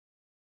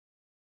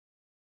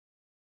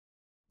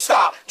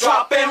Stop,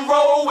 drop, and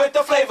roll with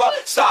the flavor.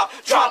 Stop,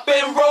 drop,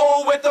 and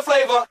roll with the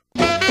flavor.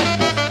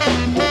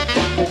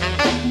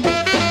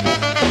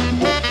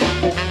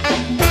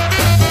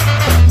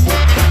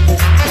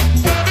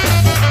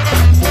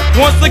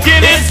 Once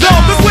again, it's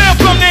on. Cause where I'm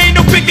from, there ain't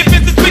no picking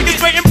business, picking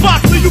straight in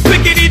box. So you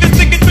pick it, either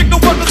stick and trick the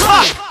work the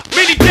clock.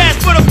 Many dash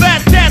for the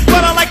fast task,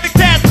 but I like the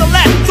cash to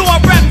last. So I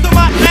rap to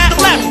my ass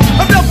left.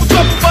 I'm double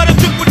trouble, but a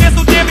triple dance,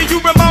 so damn it, you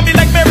remind me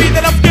like Mary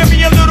that I'm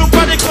scary. A little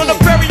project on the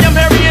prairie, I'm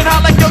hairy and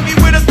hot like Yogi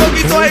with a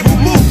smoky. So hey,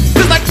 move,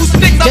 just like two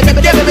sticks, I'm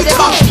together.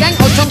 Gang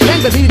out some gang,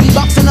 baby,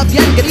 boxing up,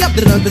 yang, get it up,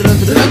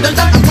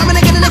 I'm coming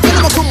again and again,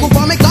 I'm a cool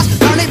performing class.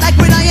 Burn it like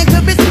when I ain't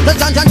clip it. The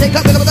John take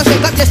up, pick up the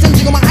shake up, yes, and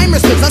jiggle my I'm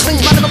respect. Nothing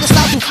smart about the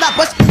style to flap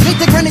us. Make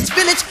the Greenwich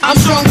spinach, I'm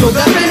strong to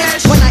the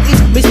finish. When I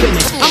eat me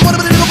spinach, I'm one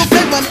of the little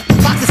flavor.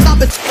 Box to stop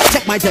it,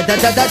 check my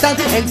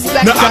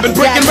inspect. Now I've been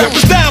breaking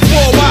rappers down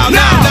for a while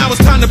now it's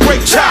time to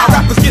break child.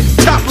 Rappers get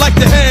chopped like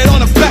the head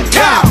on a fat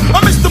cow. I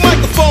miss the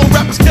microphone,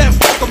 rappers can't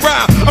fuck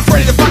around. I'm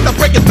ready to rock, I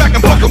break it back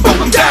and buck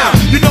 'em down.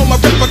 You know my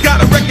rapper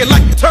got a record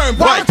like the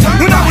turnpike.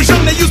 When I was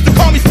young they used to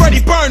call me Freddie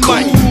Burn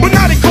Mike, but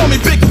now they call me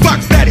Big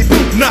Fox Daddy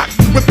Boot Knock.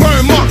 With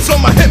burn marks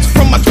on my hips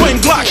from my twin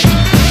Glock.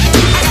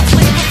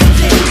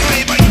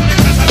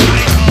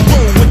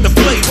 Roll with the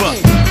flavor.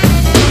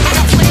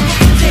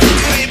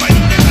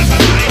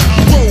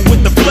 Roll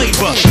with the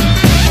flavor.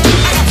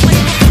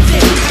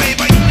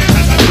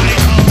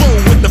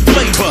 Roll with the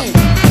flavor.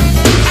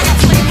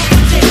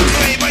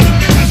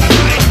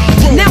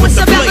 Now it's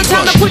about the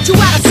time to put you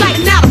out of sight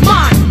and out of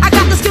mind. I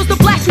got the skills to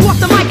blast you off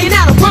the mic and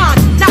out of rhyme.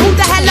 Now who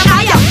the hell am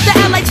I? The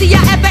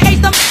L-A-C-I-F-A-H,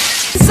 the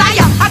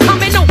Messiah. I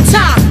come in no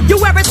time. You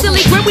wear a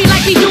silly grin, we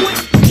like we do it.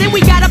 Then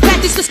we got a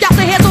package to scalp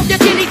the hairs off your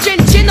chinny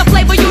chin chin. The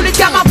flavor unit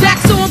got my back,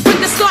 so I'm quick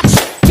to start.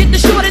 Get the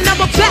short and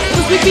number back,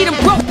 cause we beat them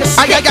broke.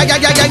 I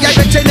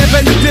bet you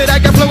never knew that I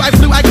got flow, I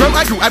flew, I grew,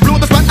 I blew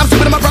the spot, I'm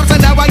stupid in my props,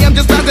 and now I am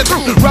just passing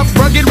through. Rough,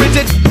 rugged,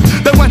 rigid,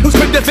 the one who's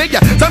quick to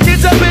figure. Some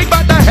kids are big,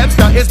 but the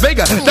hamster is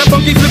bigger. The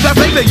funky flip-flop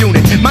flavor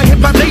unit, my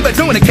hip-hop neighbor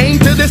doing it. Came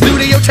to the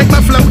studio, checked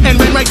my flow, and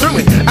ran right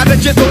through it. I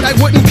bet you thought I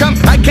wouldn't come,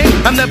 I came,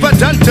 I'm never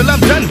done till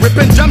I'm done.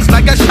 Ripping jumps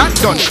like a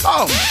shotgun.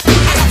 Oh.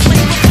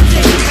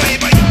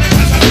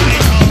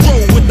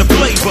 Roll with the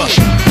flavor.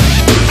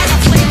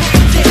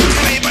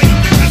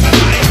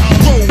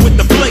 Roll with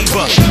the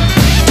flavor.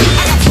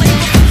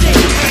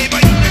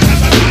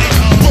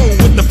 Roll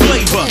with the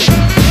flavor.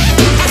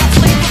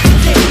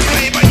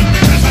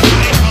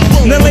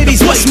 Now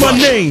ladies, what's my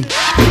name?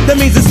 That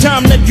means it's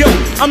time to go.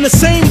 I'm the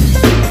same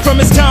from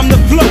it's time to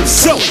flow.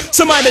 So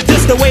somebody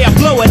diss the way I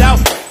blow it out.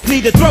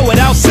 Need to throw it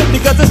out simply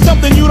cause it's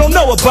something you don't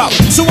know about.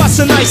 So watch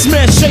a nice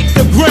man shake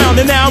the ground.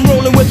 And now I'm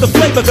rolling with the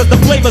flavor, cause the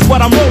flavor's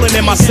what I'm rolling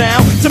in my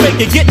sound. To make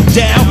it get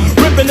down,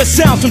 ripping the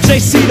sounds from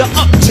JC to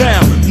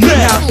Uptown.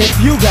 Now if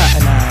you got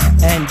a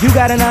 9, and you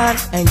got a 9,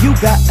 and you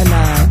got a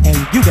 9, and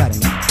you got a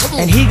 9,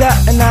 and he got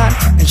a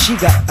 9, and she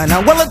got a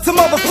 9. Well, it's a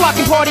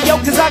motherfucking party, yo,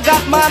 cause I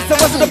got mine. So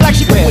what's the black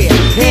sheep wear?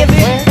 Here,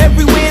 there,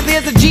 everywhere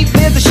there's a Jeep,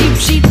 there's a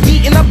sheep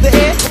beating up the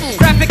air.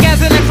 Graphic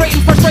as an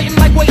X-rating, frustrating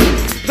like waiting.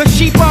 The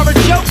sheep are a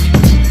joke.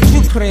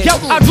 Yo,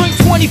 I drink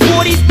 20,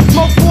 40s,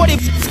 smoke 40,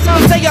 some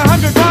say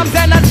 100 rhymes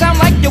and I sound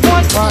like you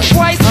once,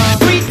 twice,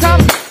 3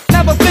 times.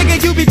 Never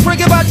figured you'd be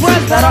triggered by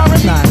drugs that are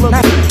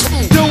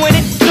doing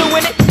it,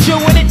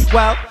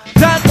 well,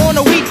 done on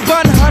a weak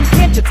bun, hun,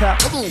 can't you tell?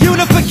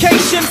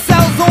 Unification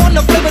sells on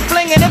the flavor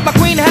fling, and if my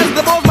queen has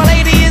the balls, my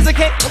lady is a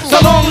king. So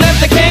long live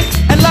the king,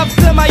 and love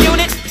to my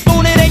unit,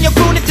 spoon it and you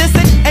croon it, diss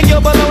it, and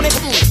you're balloon it.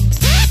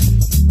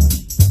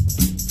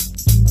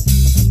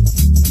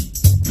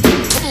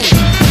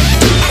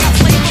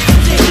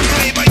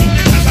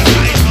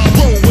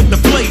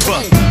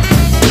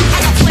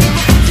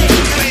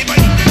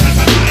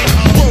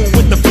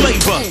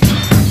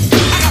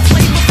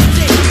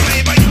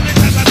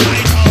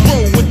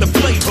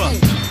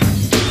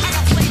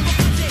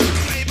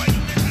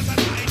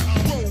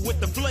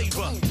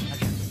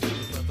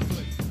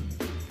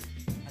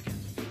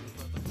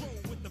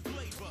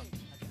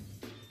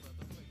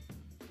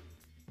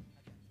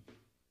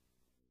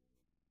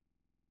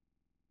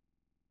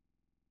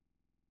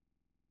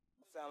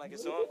 Sound like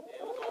it's on?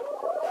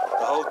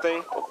 The whole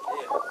thing?